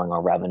scaling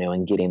our revenue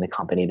and getting the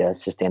company to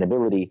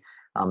sustainability.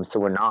 So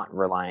we're not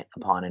reliant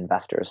upon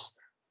investors.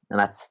 And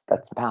that's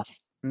the path.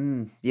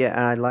 Yeah,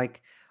 and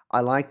I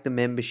like the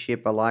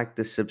membership. I like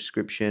the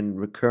subscription,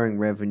 recurring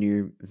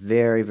revenue.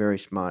 Very, very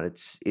smart.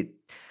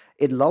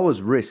 It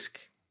lowers risk.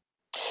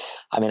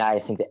 I mean, I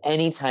think that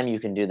anytime you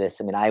can do this,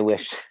 I mean, I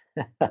wish,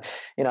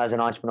 as an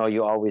entrepreneur,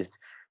 you always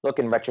look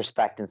in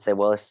retrospect and say,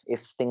 well,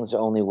 if things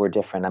only were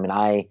different. I mean,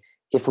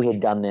 if we had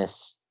done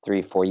this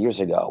 3-4 years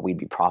ago, we'd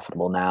be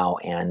profitable now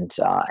and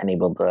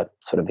able to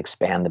sort of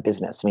expand the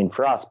business. I mean,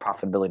 for us,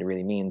 profitability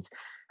really means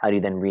how do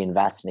you then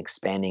reinvest in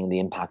expanding the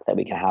impact that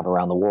we can have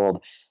around the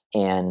world.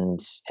 And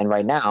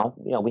right now,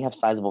 we have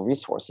sizable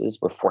resources.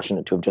 We're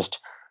fortunate to have just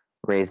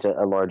raised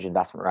a large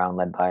investment round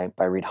led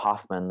by Reid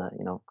Hoffman,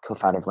 the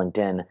co-founder of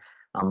LinkedIn.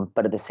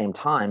 But at the same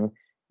time,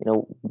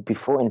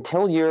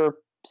 until you're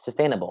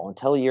sustainable,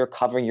 until you're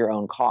covering your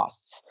own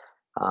costs,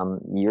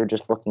 you're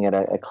just looking at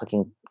a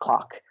clicking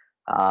clock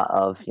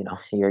of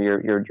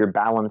your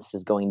balance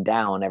is going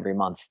down every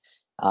month,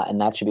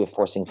 and that should be a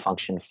forcing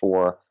function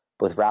for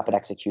both rapid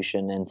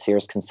execution and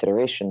serious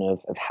consideration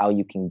of how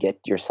you can get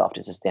yourself to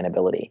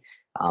sustainability,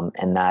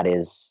 and that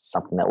is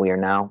something that we are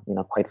now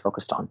quite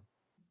focused on.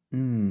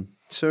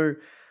 So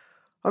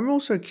I'm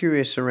also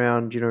curious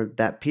around,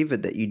 that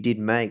pivot that you did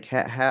make.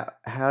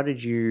 How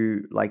did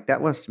you,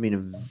 that must have been a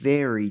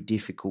very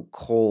difficult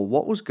call.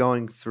 What was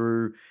going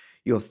through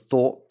your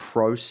thought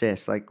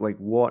process? How did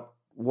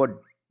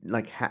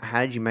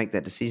you make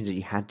that decision that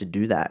you had to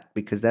do that?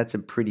 Because that's a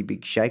pretty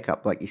big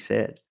shakeup, like you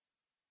said.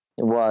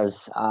 It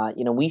was,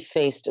 we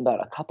faced about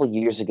a couple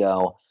years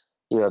ago,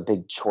 a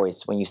big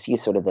choice when you see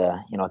sort of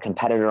a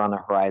competitor on the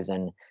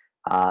horizon.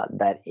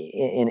 That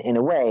in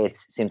a way, it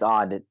seems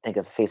odd to think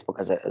of Facebook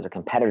as a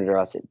competitor to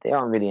us. They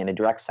aren't really in a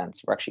direct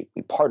sense.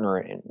 We partner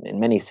in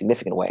many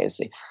significant ways.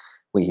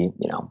 We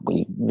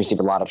receive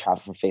a lot of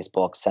traffic from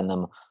Facebook, send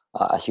them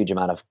a huge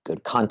amount of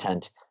good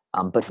content.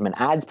 But from an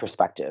ads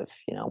perspective,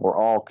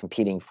 we're all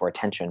competing for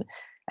attention.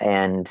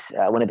 And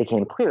when it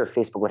became clear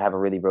Facebook would have a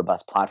really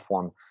robust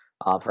platform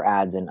for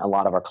ads, and a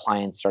lot of our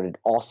clients started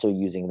also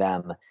using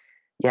them,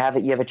 you have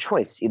a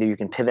choice. Either you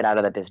can pivot out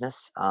of that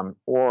business,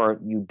 or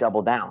you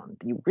double down.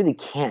 You really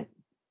can't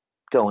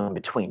go in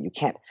between. You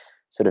can't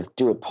sort of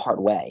do it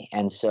part way.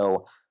 And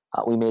so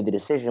we made the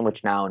decision,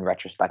 which now in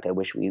retrospect I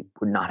wish we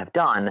would not have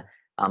done,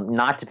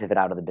 not to pivot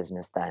out of the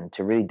business, then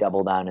to really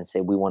double down and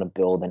say we want to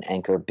build an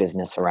anchor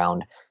business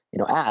around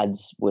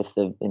ads with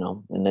the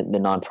in the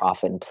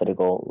nonprofit and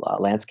political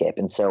landscape.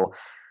 And so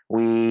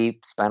we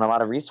spent a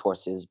lot of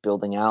resources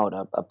building out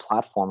a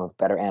platform of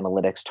better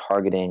analytics,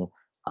 targeting,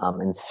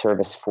 and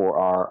service for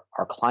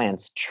our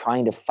clients,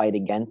 trying to fight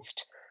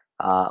against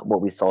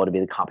what we saw to be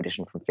the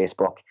competition from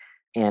Facebook.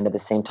 And at the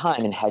same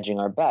time, in hedging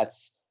our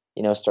bets,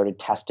 started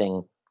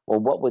testing, well,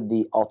 what would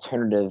the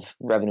alternative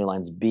revenue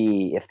lines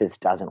be if this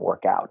doesn't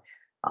work out?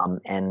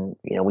 And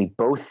we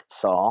both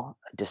saw,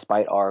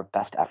 despite our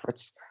best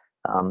efforts,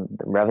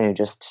 the revenue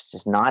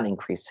just not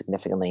increase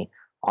significantly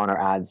on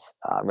our ads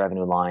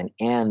revenue line,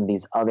 and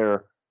these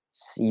other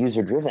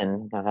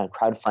user-driven kind of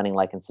crowdfunding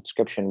and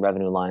subscription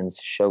revenue lines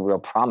show real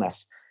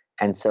promise.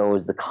 And so it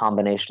was the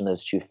combination of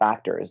those two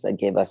factors that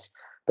gave us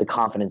the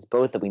confidence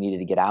both that we needed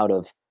to get out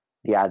of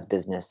the ads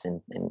business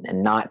and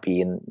not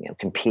be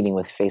competing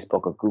with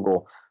Facebook or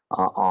Google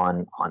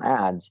on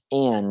ads,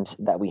 and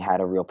that we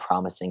had a real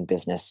promising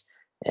business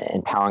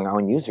empowering our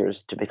own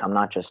users to become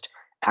not just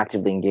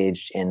actively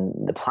engaged in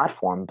the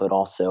platform, but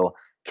also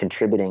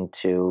contributing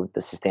to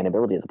the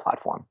sustainability of the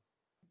platform.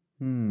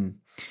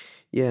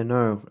 Yeah,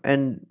 no.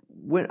 And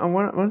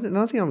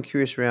another thing I'm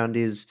curious around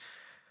is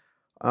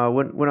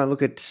when I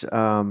look at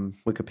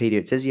Wikipedia,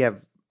 it says you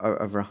have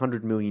over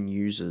 100 million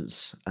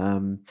users.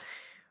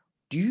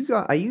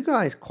 Are you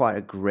guys quite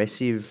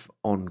aggressive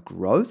on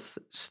growth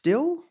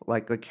still?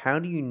 Like how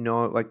do you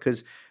know?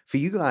 Because for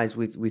you guys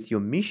with your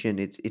mission,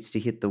 it's to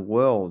hit the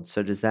world.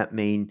 So does that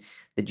mean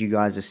that you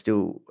guys are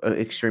still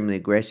extremely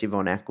aggressive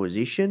on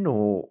acquisition,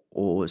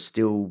 or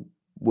still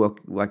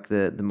work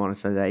the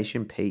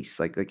monetization piece?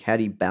 Like how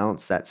do you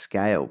balance that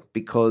scale?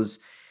 Because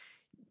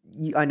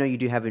I know you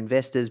do have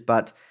investors,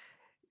 but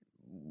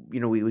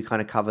we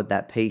kind of covered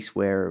that piece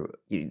where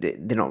they're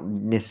not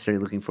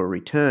necessarily looking for a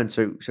return.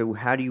 So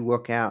how do you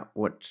work out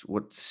what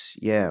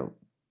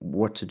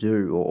to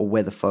do, or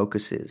where the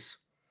focus is?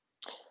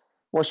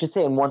 Well, I should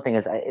say, and one thing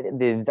is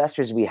the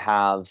investors we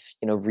have,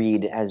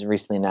 Reid has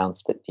recently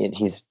announced that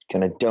he's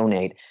going to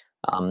donate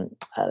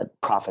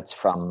profits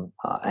from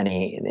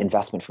any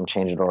investment from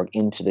Change.org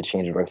into the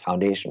Change.org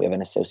Foundation. We have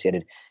an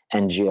associated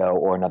NGO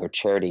or another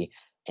charity.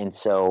 And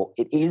so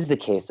it is the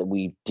case that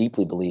we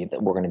deeply believe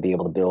that we're going to be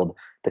able to build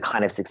the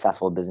kind of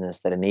successful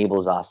business that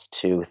enables us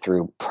to,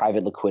 through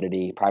private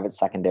liquidity, private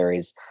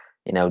secondaries,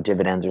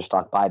 dividends or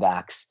stock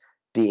buybacks,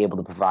 be able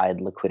to provide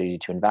liquidity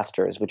to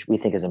investors, which we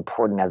think is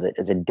important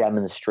as a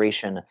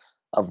demonstration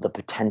of the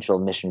potential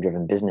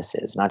mission-driven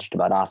businesses, not just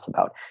about us,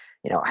 about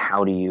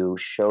how do you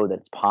show that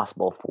it's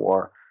possible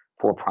for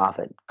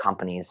for-profit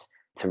companies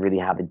to really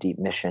have a deep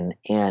mission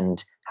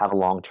and have a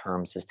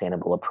long-term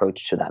sustainable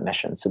approach to that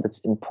mission. So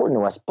that's important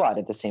to us, but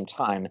at the same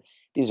time,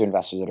 these are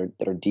investors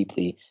that are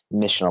deeply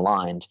mission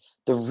aligned.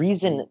 The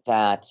reason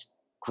that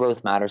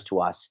growth matters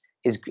to us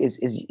is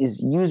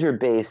user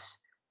base.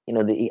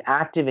 The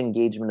active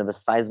engagement of a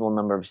sizable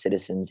number of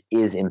citizens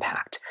is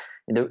impact.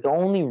 And the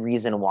only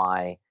reason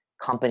why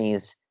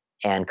companies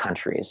and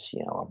countries,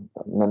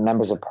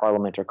 members of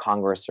parliament or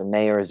Congress or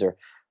mayors or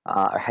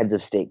heads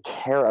of state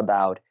care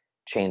about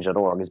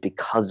Change.org is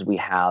because we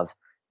have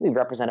we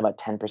represent about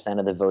 10%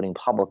 of the voting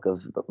public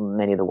of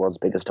many of the world's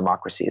biggest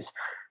democracies.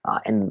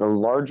 And the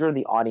larger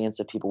the audience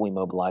of people we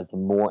mobilize, the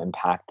more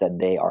impact that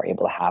they are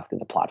able to have through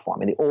the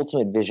platform. And the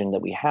ultimate vision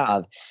that we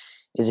have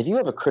is if you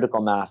have a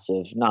critical mass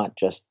of not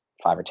just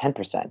 5 or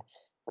 10%,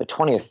 but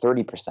 20 or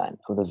 30%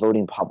 of the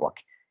voting public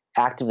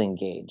actively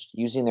engaged,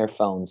 using their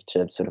phones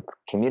to sort of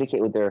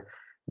communicate with their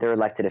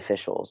elected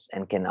officials,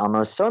 and can on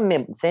those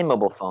same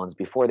mobile phones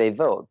before they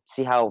vote,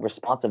 see how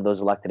responsive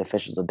those elected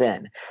officials have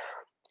been.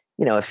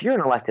 If you're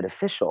an elected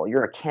official,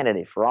 you're a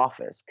candidate for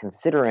office,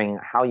 considering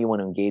how you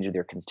want to engage with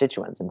your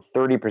constituents, and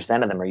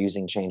 30% of them are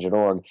using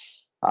Change.org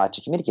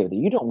to communicate with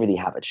you, you don't really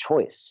have a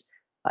choice.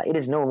 It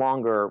is no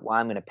longer, well,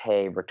 I'm going to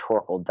pay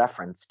rhetorical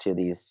deference to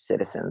these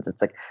citizens.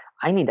 It's like,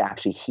 I need to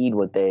actually heed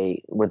what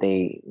they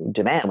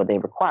demand, what they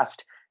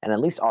request, and at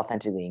least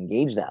authentically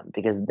engage them,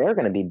 because they're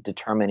going to be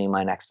determining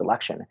my next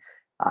election.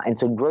 And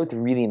so growth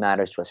really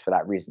matters to us for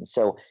that reason.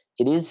 So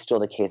it is still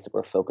the case that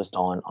we're focused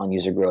on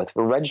user growth.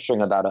 We're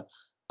registering about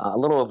a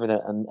little over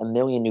a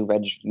million new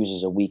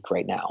users a week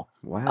right now.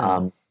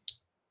 Wow.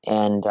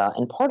 And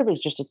part of it is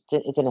just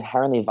it's an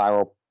inherently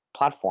viral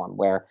platform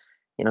where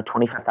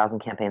 25,000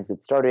 campaigns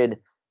get started.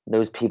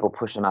 Those people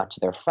push them out to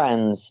their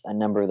friends. A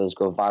number of those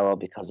go viral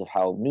because of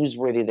how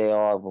newsworthy they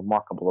are,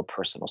 remarkable a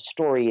personal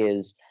story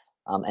is,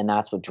 and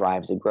that's what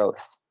drives the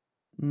growth.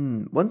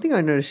 One thing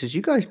I noticed is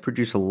you guys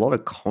produce a lot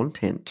of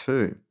content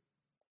too.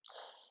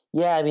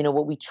 Yeah,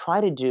 what we try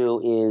to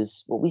do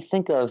is what we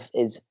think of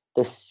is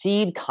the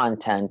seed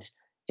content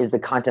is the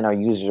content our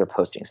users are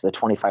posting. So the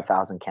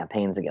 25,000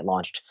 campaigns that get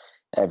launched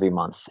every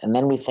month. And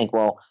then we think,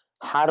 well,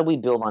 how do we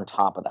build on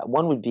top of that?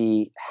 One would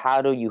be,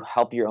 how do you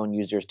help your own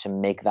users to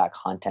make that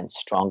content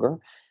stronger?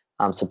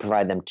 So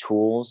provide them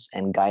tools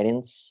and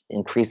guidance,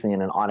 increasingly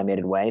in an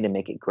automated way to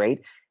make it great.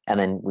 And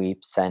then we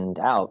send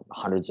out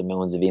hundreds of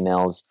millions of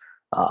emails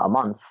a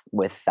month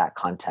with that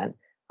content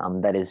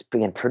that is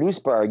being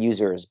produced by our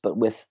users, but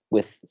with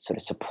sort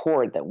of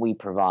support that we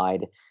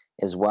provide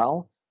as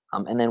well.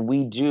 And then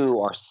we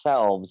do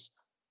ourselves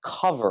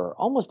cover,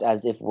 almost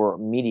as if we're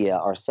media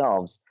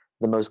ourselves,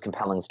 the most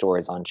compelling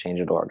stories on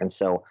Change.org. And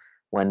so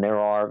when there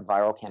are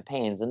viral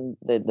campaigns, and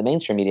the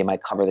mainstream media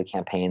might cover the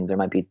campaigns, there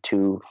might be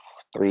 2,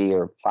 3,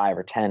 or 5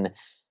 or 10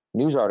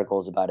 news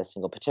articles about a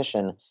single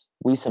petition.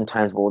 We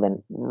sometimes will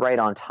then write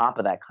on top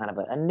of that kind of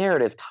a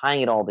narrative,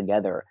 tying it all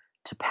together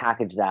to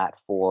package that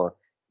for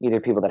either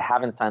people that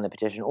haven't signed the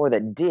petition or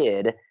that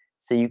did,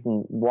 so you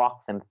can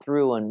walk them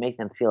through and make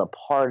them feel a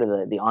part of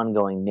the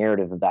ongoing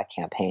narrative of that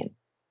campaign.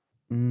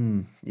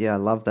 Yeah, I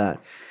love that.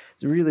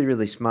 It's really,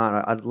 really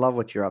smart. I love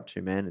what you're up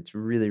to, man. It's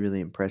really, really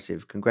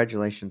impressive.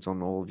 Congratulations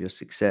on all of your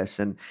success.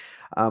 And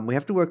we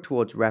have to work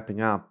towards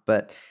wrapping up,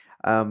 but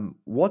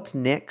what's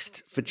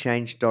next for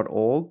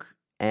Change.org,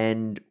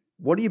 and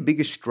what are your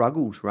biggest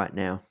struggles right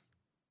now?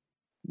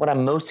 What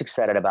I'm most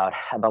excited about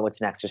what's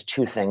next, there's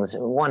two things.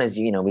 One is,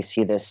 we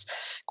see this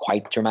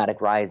quite dramatic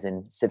rise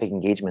in civic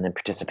engagement and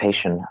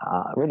participation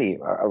really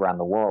around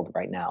the world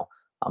right now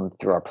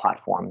through our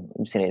platform.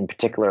 We've seen it in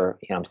particular,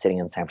 I'm sitting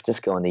in San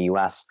Francisco in the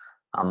US.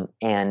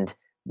 And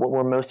what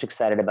we're most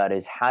excited about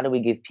is, how do we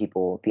give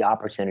people the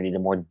opportunity to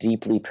more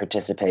deeply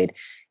participate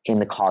in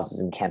the causes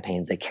and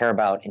campaigns they care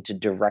about, and to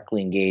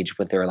directly engage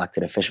with their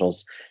elected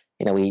officials.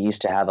 We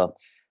used to have a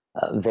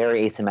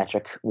very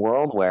asymmetric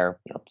world where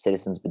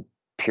citizens would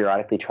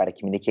periodically try to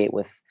communicate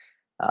with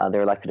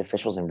their elected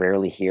officials and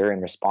rarely hear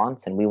in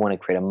response. And we want to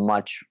create a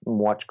much,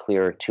 much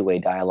clearer two-way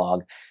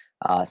dialogue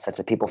such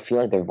that people feel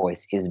like their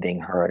voice is being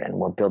heard. And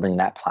we're building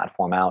that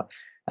platform out.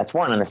 That's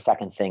one. And the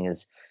second thing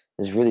is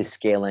really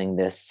scaling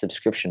this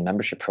subscription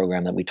membership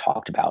program that we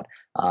talked about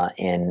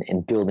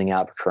and building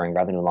out recurring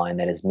revenue line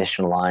that is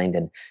mission aligned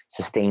and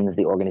sustains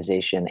the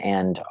organization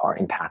and our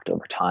impact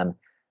over time.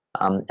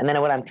 And then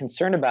what I'm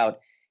concerned about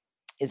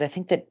is, I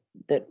think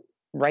that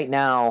right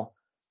now,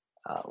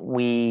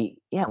 we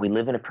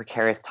live in a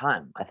precarious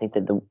time. I think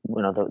that the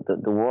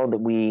world that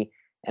we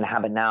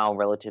inhabit now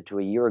relative to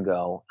a year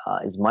ago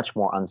is much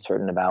more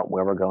uncertain about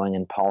where we're going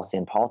in policy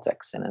and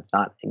politics, and it's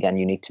not, again,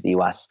 unique to the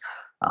U.S.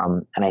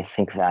 And I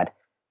think that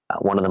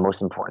one of the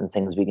most important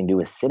things we can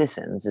do as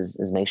citizens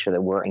is make sure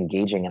that we're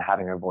engaging and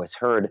having our voice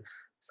heard,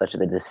 such that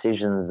the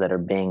decisions that are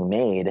being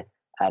made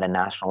at a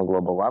national,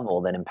 global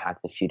level that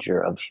impact the future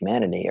of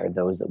humanity are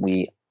those that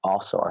we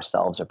also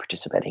ourselves are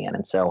participating in.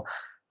 And so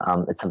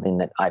it's something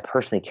that I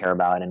personally care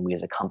about, and we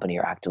as a company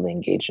are actively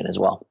engaged in as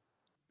well.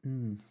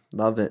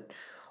 Love it.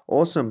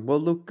 Awesome. Well,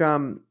 look,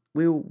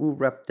 we'll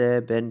wrap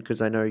there, Ben,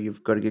 because I know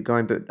you've got to get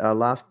going. But our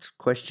last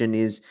question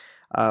is,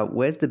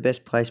 where's the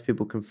best place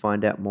people can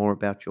find out more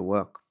about your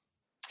work?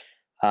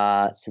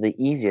 So the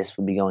easiest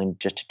would be going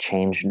just to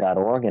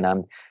change.org, and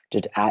I'm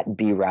just at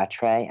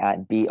bratray,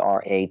 at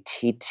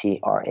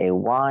BRATTRAY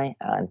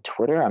on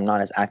Twitter. I'm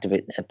not as active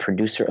a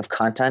producer of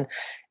content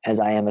as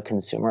I am a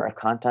consumer of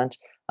content,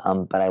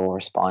 but I will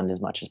respond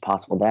as much as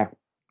possible there.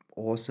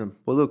 Awesome.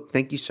 Well, look,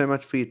 thank you so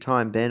much for your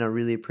time, Ben. I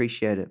really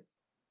appreciate it.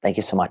 Thank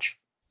you so much.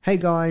 Hey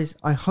guys,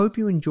 I hope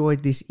you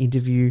enjoyed this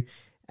interview,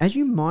 As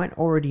you might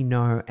already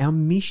know, our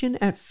mission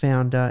at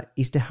Foundr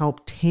is to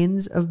help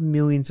tens of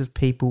millions of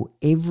people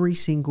every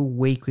single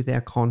week with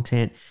our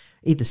content,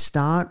 either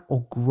start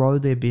or grow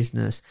their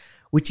business,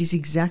 which is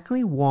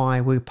exactly why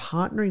we're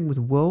partnering with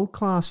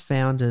world-class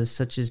founders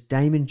such as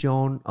Damon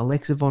John,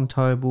 Alexa Von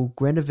Tobel,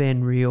 Greta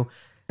Van Riel,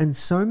 and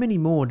so many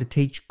more to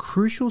teach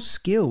crucial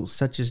skills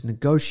such as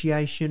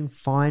negotiation,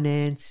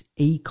 finance,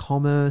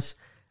 e-commerce,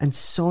 and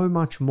so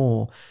much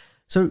more.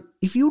 So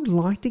if you'd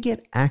like to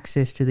get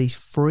access to these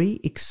free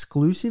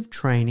exclusive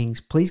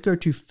trainings, please go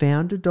to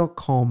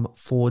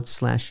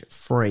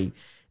foundr.com/free.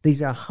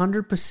 These are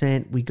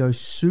 100%. We go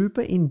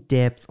super in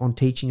depth on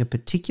teaching a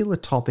particular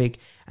topic,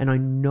 and I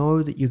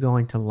know that you're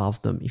going to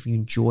love them if you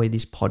enjoy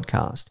this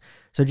podcast.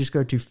 So just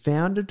go to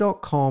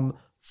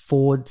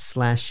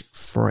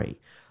foundr.com/free.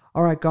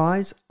 All right,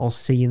 guys, I'll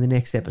see you in the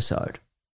next episode.